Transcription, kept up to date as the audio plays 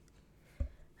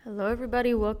Hello,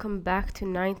 everybody. Welcome back to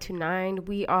 9 to 9.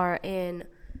 We are in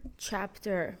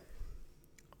chapter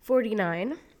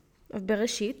 49 of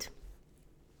Bereshit.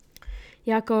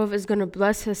 Jacov is going to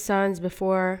bless his sons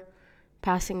before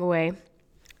passing away.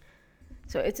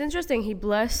 So it's interesting. He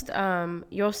blessed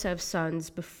Yosef's sons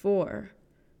before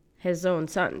his own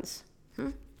sons.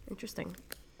 Interesting.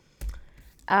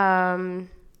 All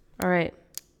right.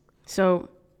 So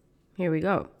here we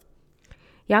go.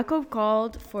 Jacov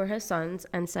called for his sons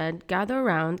and said, "Gather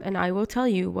around, and I will tell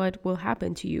you what will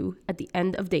happen to you at the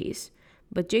end of days."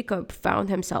 But Jacob found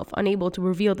himself unable to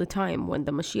reveal the time when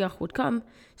the Mashiach would come,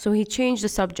 so he changed the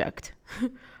subject.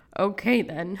 Okay,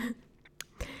 then.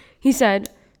 He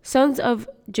said, "Sons of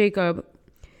Jacob,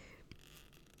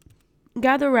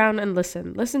 gather around and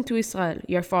listen. Listen to Israel,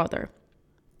 your father.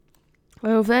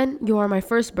 Reuven, you are my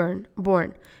firstborn,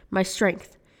 my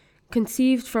strength,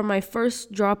 conceived from my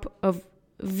first drop of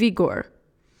vigor.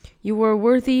 You were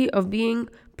worthy of being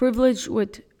privileged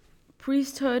with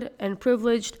priesthood and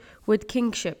privileged with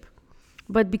kingship.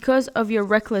 But because of your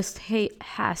reckless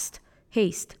haste,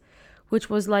 which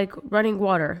was like running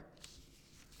water,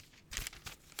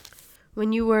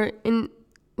 when you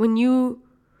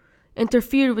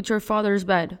interfered with your father's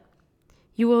bed,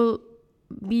 you will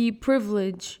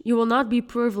not be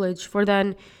privileged, for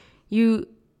then you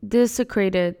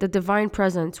desecrated the divine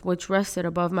presence which rested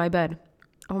above my bed."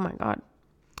 Oh my God.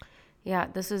 Yeah,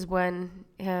 this is when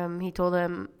he told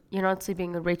him, "You're not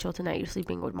sleeping with Rachel tonight, you're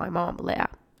sleeping with my mom, Leah."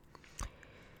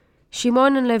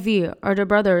 Shimon and Levi are the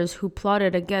brothers who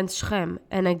plotted against Shem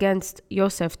and against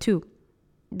Yosef too.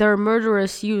 Their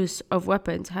murderous use of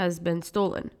weapons has been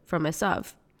stolen from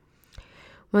Esav.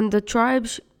 When the tribe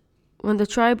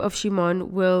of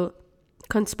Shimon will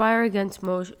conspire against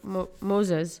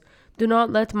Moses, do not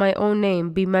let my own name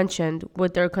be mentioned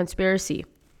with their conspiracy.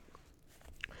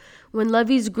 When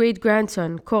Levi's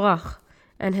great-grandson, Korach,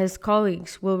 and his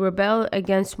colleagues will rebel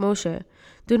against Moshe,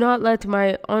 do not let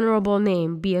my honorable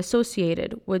name be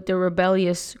associated with the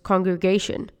rebellious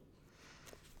congregation.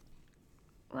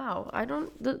 Wow,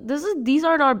 these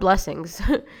are not blessings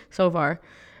so far.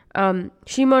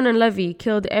 Shimon and Levi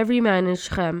killed every man in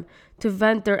Shechem to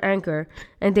vent their anger,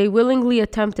 and they willingly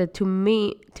attempted to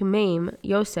maim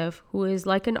Yosef, who is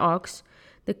like an ox,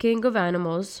 the king of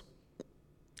animals.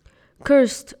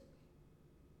 Cursed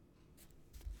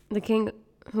the king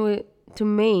to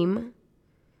maim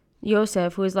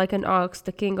Yosef, who is like an ox,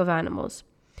 the king of animals.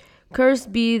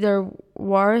 Cursed be their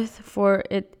worth, for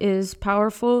it is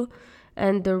powerful,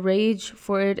 and the rage,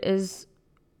 for it is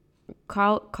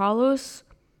callous.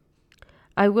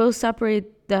 I will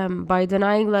separate them by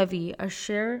denying Levi a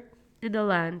share in the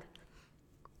land,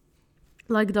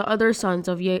 like the other sons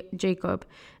of Jacob,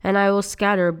 and I will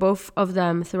scatter both of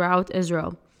them throughout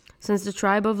Israel, since the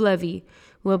tribe of Levi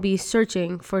will be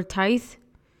searching for tithe,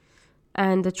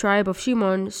 and the tribe of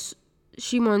Shimon's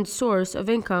source of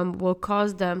income will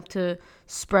cause them to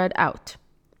spread out.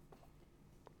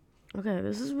 Okay,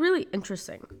 this is really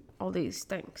interesting, all these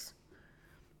things.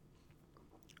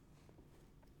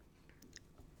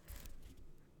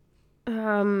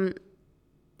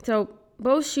 So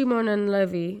both Shimon and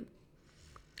Levi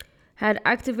had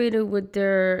activated with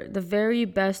the very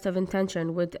best of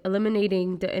intention with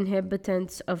eliminating the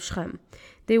inhabitants of Shechem.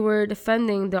 They were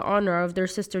defending the honor of their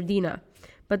sister Dinah,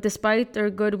 but despite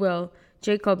their goodwill,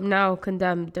 Jacob now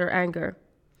condemned their anger.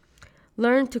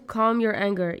 Learn to calm your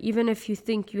anger, even if you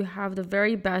think you have the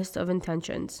very best of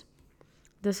intentions.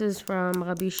 This is from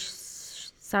Rabbi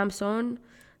Samson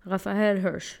Raphael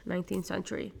Hirsch, 19th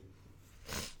century.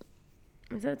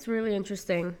 That's really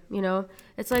interesting,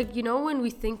 It's like, when we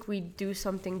think we do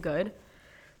something good,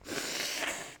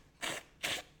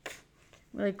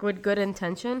 like with good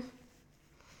intention,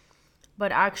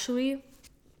 but actually,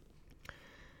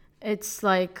 it's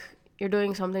like you're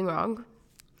doing something wrong.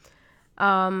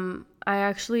 I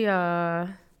actually,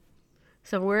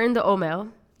 so we're in the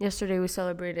Omel. Yesterday we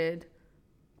celebrated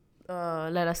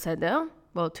Leila Seder,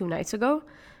 2 nights ago,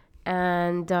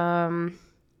 and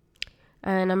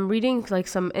I'm reading like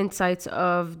some insights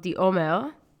of the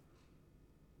Omer,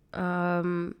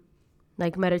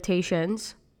 like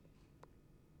meditations.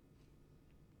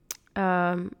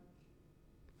 And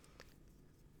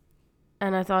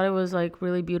I thought it was like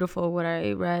really beautiful what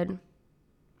I read.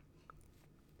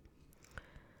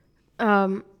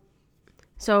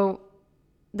 So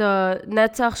the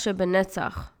Netzach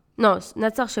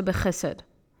Shebechesed,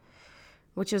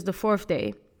 which is the 4th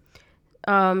day.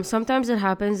 Sometimes it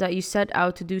happens that you set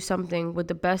out to do something with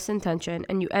the best intention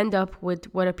and you end up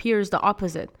with what appears the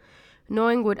opposite.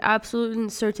 Knowing with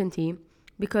absolute certainty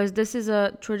because this is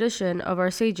a tradition of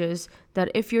our sages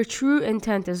that if your true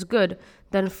intent is good,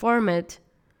 then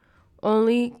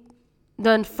only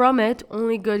from it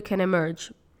only good can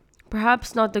emerge.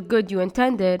 Perhaps not the good you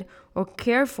intended or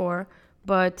care for,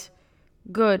 but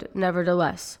good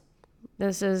nevertheless.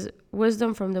 This is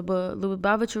wisdom from the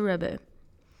Lubavitcher Rebbe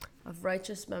of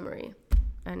righteous memory.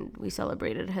 And we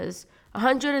celebrated his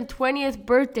 120th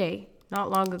birthday not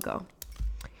long ago,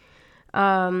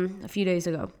 a few days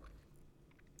ago.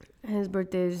 His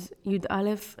birthday is Yud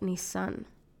Aleph Nisan.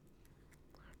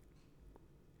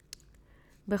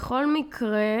 בכל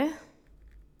מקרה,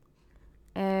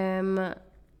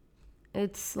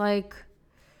 it's like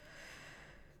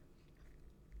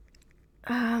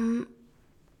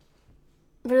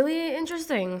really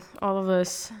interesting, all of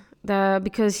this,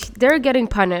 because they're getting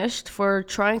punished for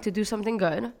trying to do something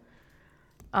good,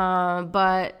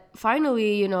 but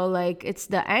finally, it's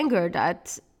the anger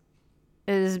that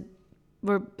is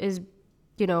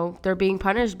they're being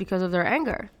punished because of their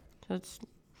anger. So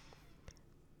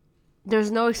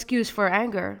there's no excuse for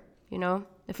anger.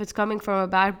 If it's coming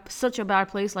from such a bad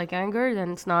place like anger,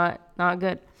 then it's not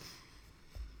good.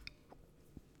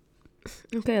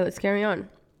 Okay, let's carry on.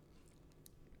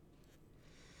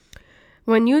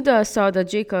 When Judah saw that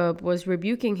Jacob was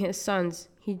rebuking his sons,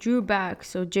 he drew back,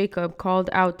 so Jacob called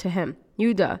out to him,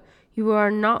 Judah, you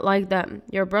are not like them.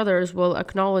 Your brothers will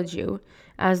acknowledge you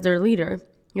as their leader.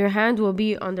 Your hand will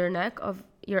be on their neck of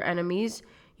your enemies.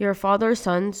 Your father's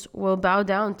sons will bow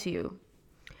down to you.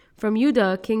 From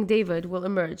Judah, King David will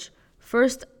emerge,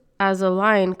 first as a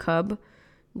lion cub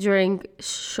during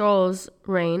Shaul's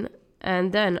reign,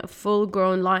 and then a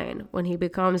full-grown lion when he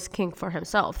becomes king for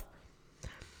himself.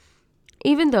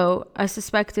 Even though I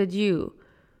suspected you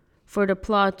for the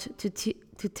plot to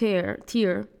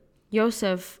tear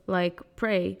Yosef like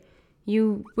prey,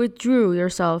 you withdrew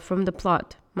yourself from the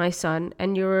plot, my son,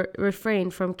 and you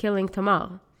refrained from killing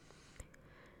Tamar.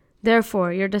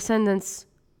 Therefore, your descendant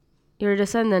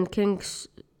King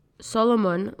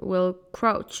Solomon will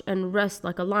crouch and rest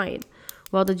like a lion,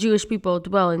 while the Jewish people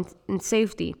dwell in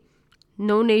safety.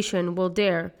 No nation will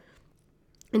dare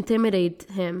intimidate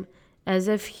him as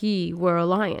if he were a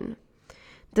lion.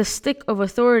 The stick of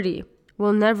authority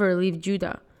will never leave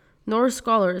Judah, nor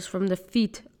scholars from the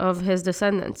feet of his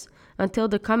descendants, until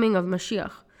the coming of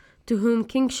Mashiach, to whom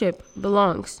kingship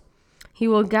belongs. He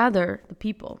will gather the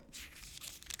people.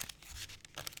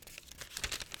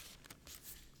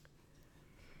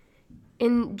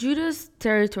 In Judah's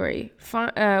territory,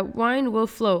 wine will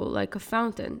flow like a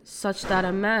fountain, such that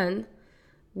a man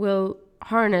will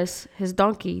harness his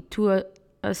donkey to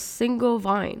a single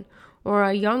vine, or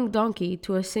a young donkey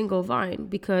to a single vine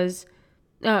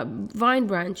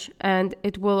branch, and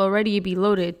it will already be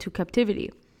loaded to captivity.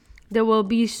 There will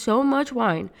be so much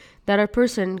wine that a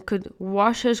person could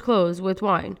wash his clothes with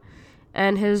wine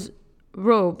and his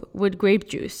robe with grape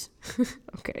juice.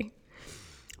 Okay.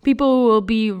 People will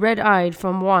be red-eyed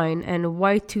from wine and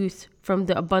white-toothed from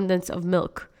the abundance of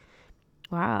milk.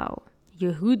 Wow.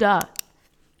 Yehuda.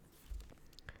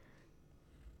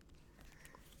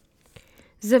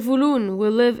 Zevulun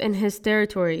will live in his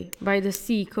territory by the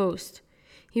sea coast.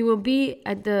 He will be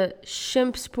at the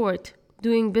Shimp's port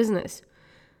doing business.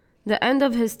 The end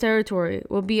of his territory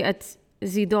will be at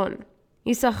Zidon.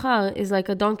 Issachar is like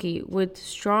a donkey with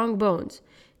strong bones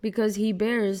because he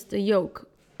bears the yoke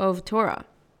of Torah.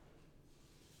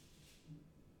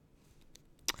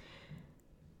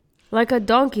 Like a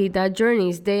donkey that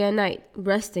journeys day and night,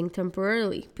 resting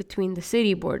temporarily between the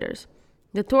city borders.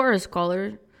 The Torah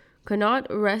scholar cannot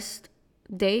rest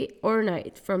day or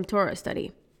night from Torah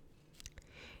study.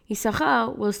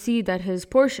 Issachar will see that his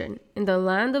portion in the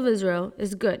land of Israel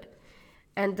is good,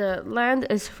 and the land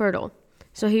is fertile,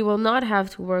 so he will not have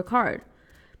to work hard.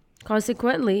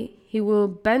 Consequently, he will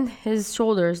bend his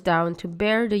shoulders down to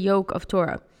bear the yoke of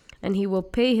Torah, and he will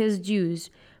pay his dues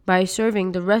by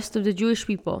serving the rest of the Jewish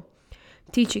people,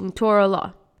 teaching Torah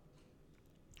law.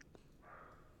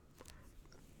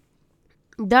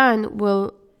 Dan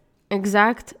will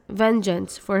exact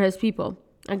vengeance for his people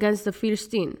against the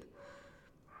Philistines,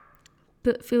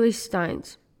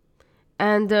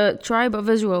 and the tribe of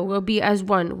Israel will be as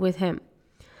one with him.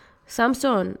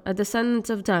 Samson, a descendant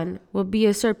of Dan, will be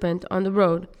a serpent on the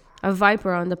road, a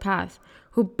viper on the path,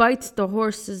 who bites the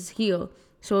horse's heel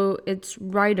so its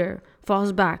rider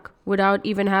falls back without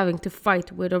even having to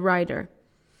fight with a rider.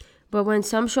 But when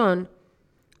Samson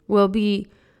will be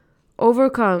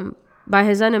overcome by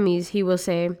his enemies, he will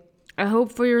say, I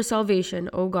hope for your salvation,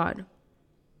 O God.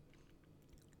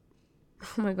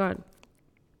 Oh my God.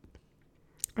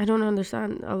 I don't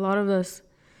understand a lot of this.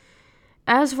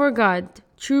 As for God,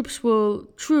 troops will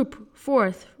troop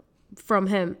forth from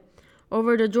him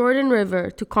over the Jordan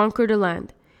River to conquer the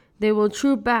land. They will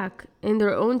troop back in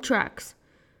their own tracks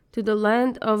to the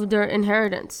land of their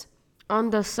inheritance,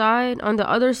 on the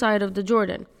other side of the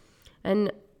Jordan,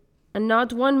 and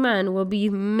not one man will be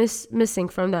missing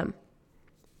from them.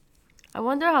 I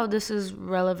wonder how this is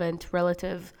relevant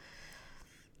relative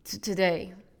to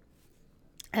today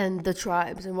and the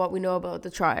tribes and what we know about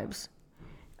the tribes.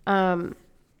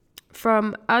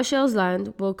 From Asher's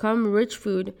land will come rich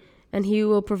food, and he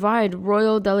will provide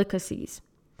royal delicacies.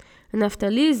 And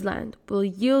Naphtali's land will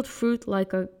yield fruit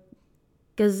like a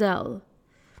gazelle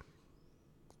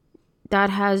that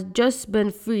has just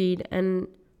been freed and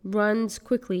runs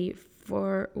quickly,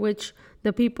 for which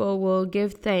the people will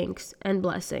give thanks and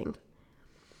blessing.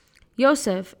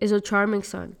 Yosef is a charming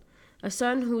son, a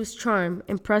son whose charm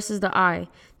impresses the eye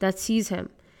that sees him.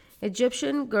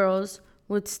 Egyptian girls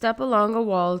would step along a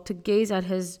wall to gaze at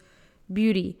his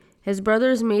beauty. His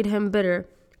brothers made him bitter,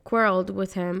 quarreled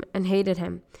with him, and hated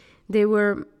him. They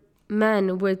were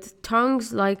men with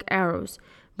tongues like arrows,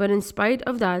 but in spite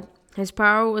of that, his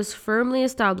power was firmly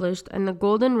established, and a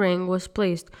golden ring was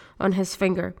placed on his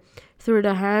finger through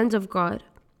the hands of God,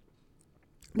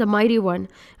 the mighty one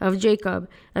of Jacob,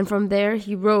 and from there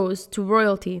he rose to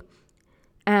royalty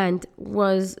and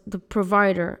was the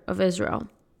provider of Israel.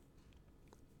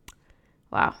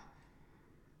 Wow.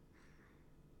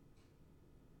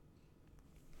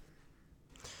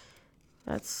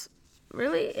 That's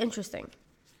really interesting.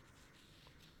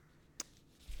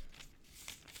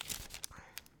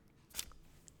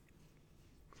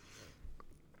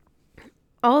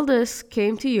 All this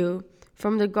came to you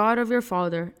from the God of your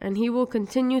father, and he will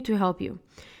continue to help you.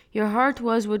 Your heart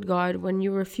was with God when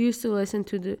you refused to listen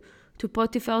to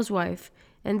Potiphar's wife,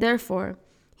 and therefore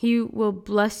he will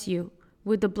bless you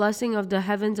with the blessing of the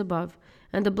heavens above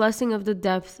and the blessing of the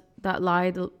depths that lie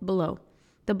below,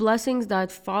 the blessings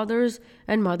that fathers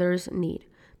and mothers need.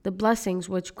 The blessings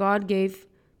which God gave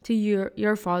to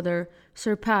your father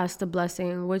surpass the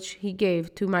blessing which he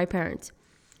gave to my parents.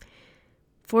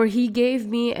 For he gave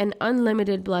me an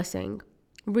unlimited blessing,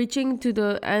 reaching to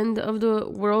the end of the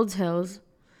world's hills.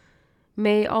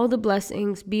 May all the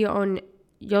blessings be on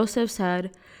Joseph's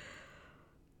head,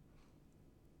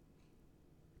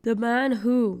 the man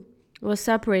who was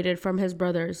separated from his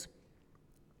brothers.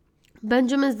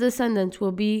 Benjamin's descendants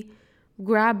will be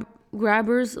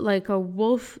grabbers like a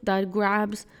wolf that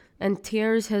grabs and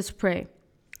tears his prey.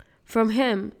 From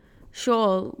him,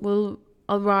 Shaul will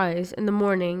arise in the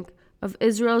morning of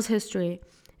Israel's history,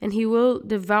 and he will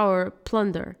devour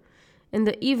plunder. In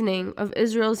the evening of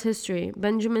Israel's history,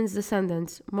 Benjamin's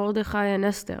descendants, Mordechai and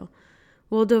Esther,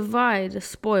 will divide the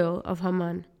spoil of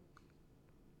Haman.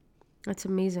 That's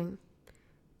amazing.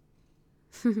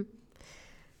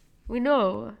 We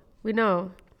know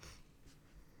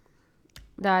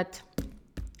that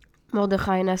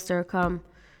Mordechai and Esther come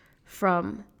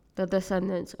from the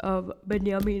descendants of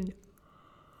Benjamin.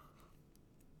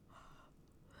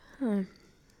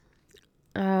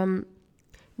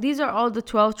 These are all the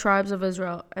 12 tribes of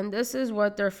Israel, and this is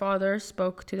what their father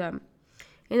spoke to them.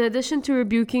 In addition to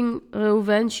rebuking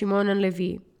Reuven, Shimon, and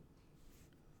Levi,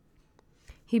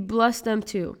 he blessed them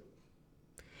too.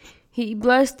 He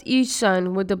blessed each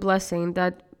son with the blessing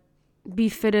that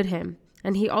befitted him,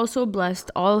 and he also blessed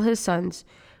all his sons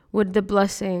with the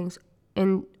blessings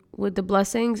in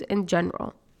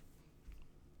general.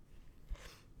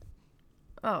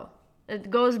 Oh, it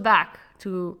goes back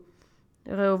to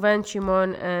Reuven,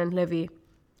 Shimon, and Levi.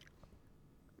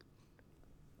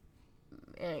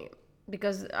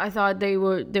 Because I thought they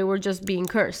were just being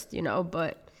cursed,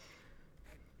 but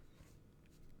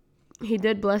he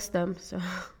did bless them, so.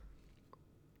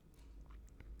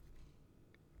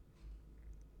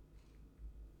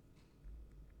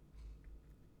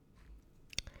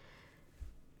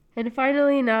 And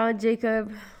finally now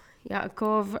Jacov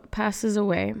passes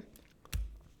away.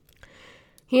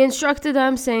 He instructed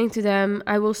them, saying to them,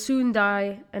 I will soon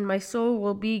die, and my soul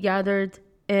will be gathered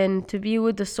in to be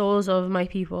with the souls of my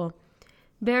people.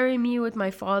 Bury me with my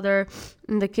father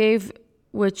in the cave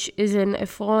which is in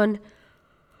Ephron,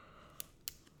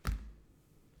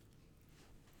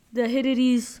 the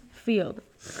Hittites' field.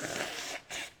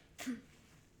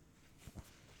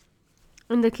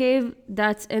 In the cave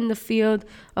that's in the field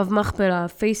of Machpelah,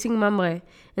 facing Mamre,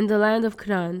 in the land of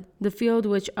Canaan, the field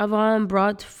which Abraham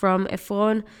brought from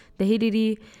Ephron the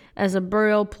Hittite as a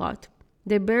burial plot.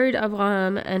 They buried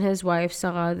Abraham and his wife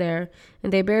Sarah there,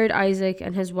 and they buried Isaac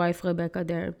and his wife Rebekah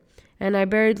there, and I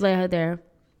buried Leah there.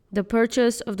 The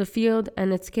purchase of the field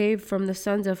and its cave from the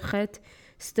sons of Chet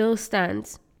still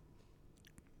stands.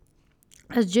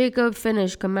 As Jacob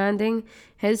finished commanding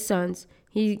his sons,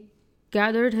 he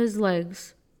gathered his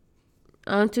legs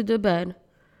onto the bed,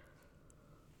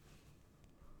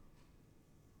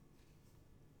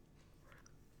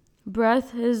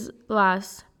 breathed his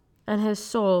last, and his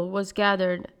soul was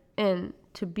gathered in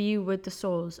to be with the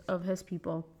souls of his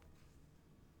people.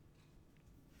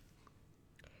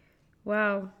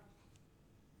 Wow.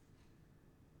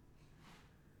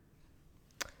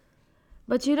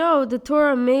 But the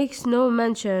Torah makes no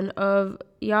mention of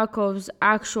Yaakov's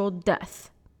actual death.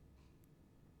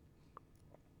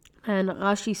 And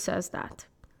Rashi says that.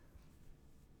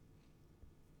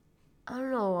 I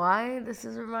don't know why this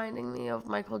is reminding me of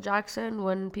Michael Jackson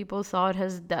when people thought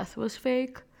his death was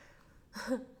fake.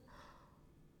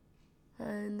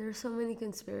 And there's so many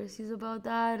conspiracies about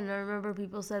that. And I remember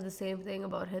people said the same thing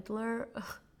about Hitler.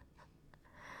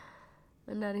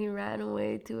 And then he ran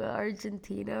away to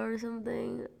Argentina or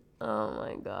something. Oh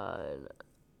my god.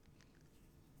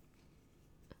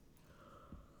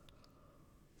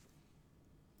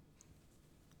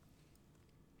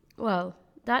 Well,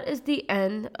 that is the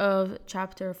end of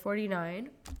chapter 49.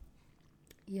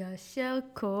 Yasher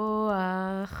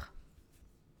koach.